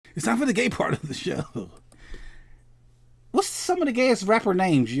It's time for the gay part of the show. What's some of the gayest rapper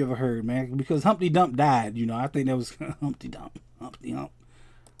names you ever heard, man? Because Humpty Dump died, you know. I think that was Humpty Dump. Humpty Hump.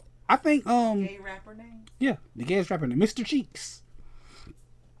 I think Gay rapper name? Yeah, the gayest rapper name. Mr. Cheeks.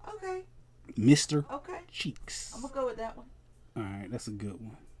 Okay. Mr. Okay. Cheeks. I'm gonna go with that one. Alright, that's a good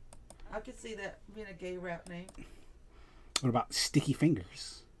one. I can see that being a gay rap name. What about Sticky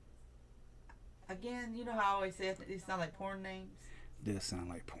Fingers? Again, you know how I always say these sound like porn names? Does sound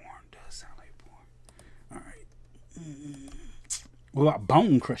like porn. Alright. What about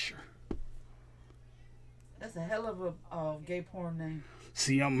Bone Crusher? That's a hell of a gay porn name.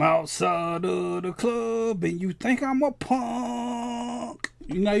 See, I'm outside of the club and you think I'm a punk.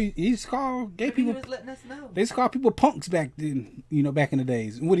 You know, he's called gay people. He was letting us know. They used to call people punks back then, you know, back in the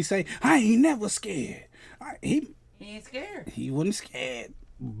days. And what'd he say? I ain't never scared. He ain't scared. He wasn't scared.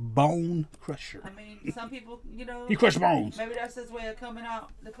 Bone Crusher. I mean, some people, you know. He crushed bones. Maybe that's his way of coming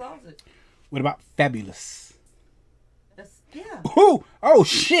out the closet. What about Fabulous? Yeah. Oh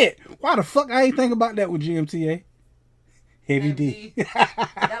shit! Why the fuck I ain't think about that with GMTA? Heavy D.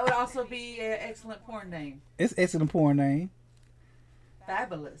 That would also be an excellent porn name. It's excellent porn name.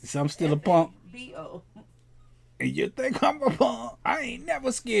 Fabulous. So I'm still a punk. B-O. And you think I'm a punk? I ain't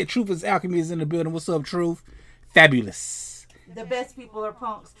never scared. Truth is Alchemy is in the building. What's up, Truth? Fabulous. The best people are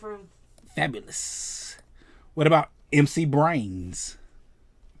punks, Truth. Fabulous. What about MC Brains?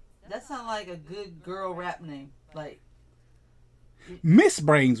 That sounds like a good girl rap name. Like Miss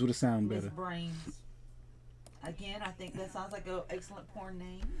Brains would have sounded better. Miss Brains. Again, I think that sounds like an excellent porn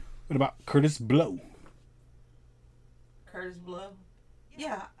name. What about Curtis Blow? Curtis Blow?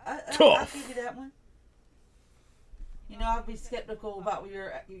 Yeah, I'll give you that one. You know, I'll be skeptical about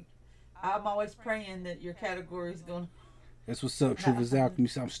your... I'm always praying that your category is going to... That's what's up, Truth is Alchemy.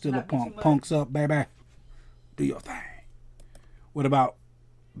 I'm still a punk. Punks up, baby. Do your thing. What about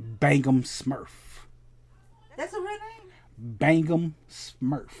Bangum Smurf? That's a real name? Bangum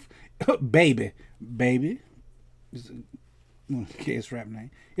Smurf. Baby. It's a kid's rap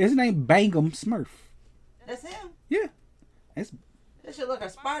name. His name Bangum Smurf. That's him? Yeah. That should look a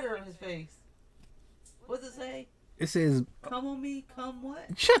spider on his face. What's it say? It says... Come on me, come what?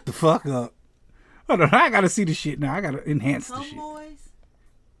 Shut the fuck up. Hold on, I gotta see the shit now. I gotta enhance the shit. Boys?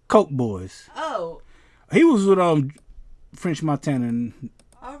 Coke Boys. Oh. He was with French Montana. And...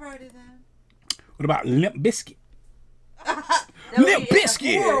 Alrighty then. What about Limp Bizkit? Limp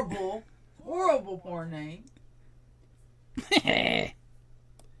Bizkit! Horrible porn name.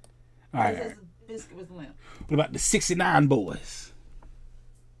 Alright. Biscuit was limp. What about the 69 Boys?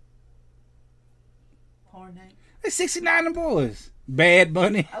 Porn name? The 69 Boys. Bad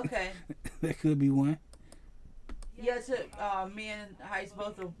Bunny. Okay. That could be one. Yeah, it took me and Heist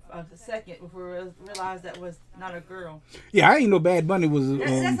both a second before we realized that was not a girl. Yeah, I ain't know Bad Bunny was.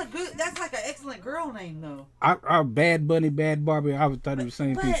 That's like an excellent girl name though. Our Bad Bunny, Bad Barbie. I thought it was the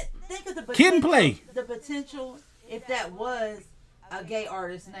same thing. But think of the potential, Kid and Play. The potential if that was a gay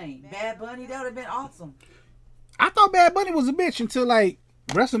artist name, Bad Bunny, that would have been awesome. I thought Bad Bunny was a bitch until like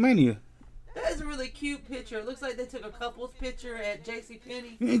WrestleMania. That is a really cute picture. It looks like they took a couple's picture at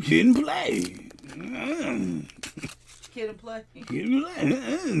JCPenney. Kid and Play. Kid and Play. Kid and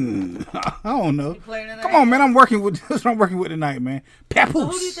Play. I don't know. Come on, man. That's what I'm working with tonight, man. Papoose. So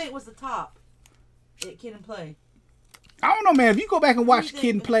who do you think was the top at Kid and Play? I don't know, man. If you go back and watch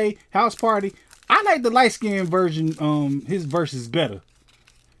Kid and Play, House Party, I like the light-skinned version. His verse is better.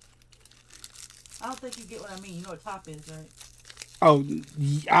 I don't think you get what I mean. You know what top is, right? Oh,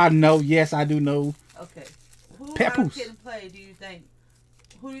 I know. Yes, I do know. Okay. Who Papoose. Kid and Play do you think?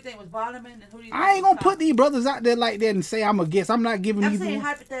 Who do you think was bottoming, and who do you think I ain't gonna top? put these brothers out there like that and say I'm a guess. I'm not giving I'm these. saying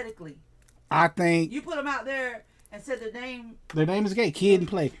hypothetically. I think you put them out there and said their name. Their name is gay. Kid and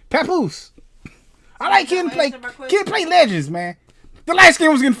Play. Papoose. I like Kid and Play. Kid and Play legends, man. The light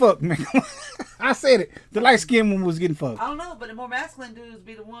skin was getting fucked, man. I said it. The light skin one was getting fucked. I don't know, but the more masculine dudes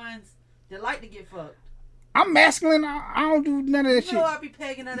be the ones that like to get fucked. I'm masculine. I don't do none of that shit. You know I be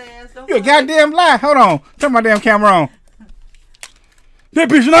pegging that ass. Don't you a goddamn lie. Hold on. Turn my damn camera on. That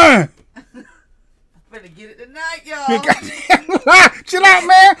bitch lying. I'm finna get it tonight, y'all. Chill out,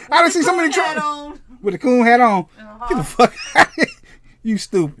 man. I done see somebody try with a coon hat on. Get the fuck out of here. You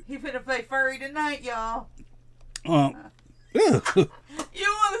stupid. He finna play furry tonight, y'all. Ew. You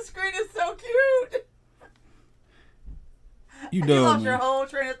on the screen is so cute. You dumb. You lost your whole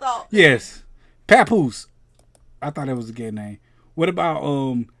train of thought. Yes. Papoose. I thought that was a gay name. What about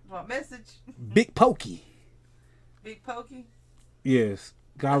what message? Big Pokey. Big Pokey? Yes.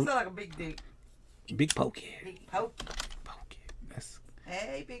 That sounds like a big dick. Big Pokey. Big Pokey.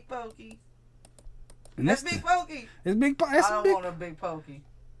 Hey, Big Pokey. And that's Big Pokey. It's Big Pokey. I don't want a Big Pokey.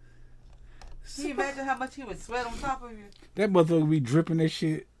 Can you imagine how much he would sweat on top of you? That motherfucker be dripping that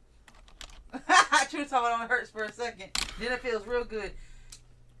shit. True talk, it only hurts for a second. Then it feels real good.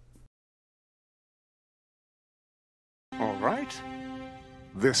 All right.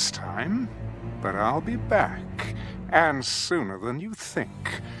 This time. But I'll be back. And sooner than you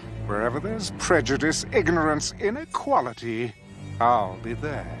think. Wherever there's prejudice, ignorance, inequality, I'll be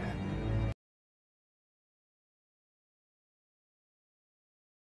there.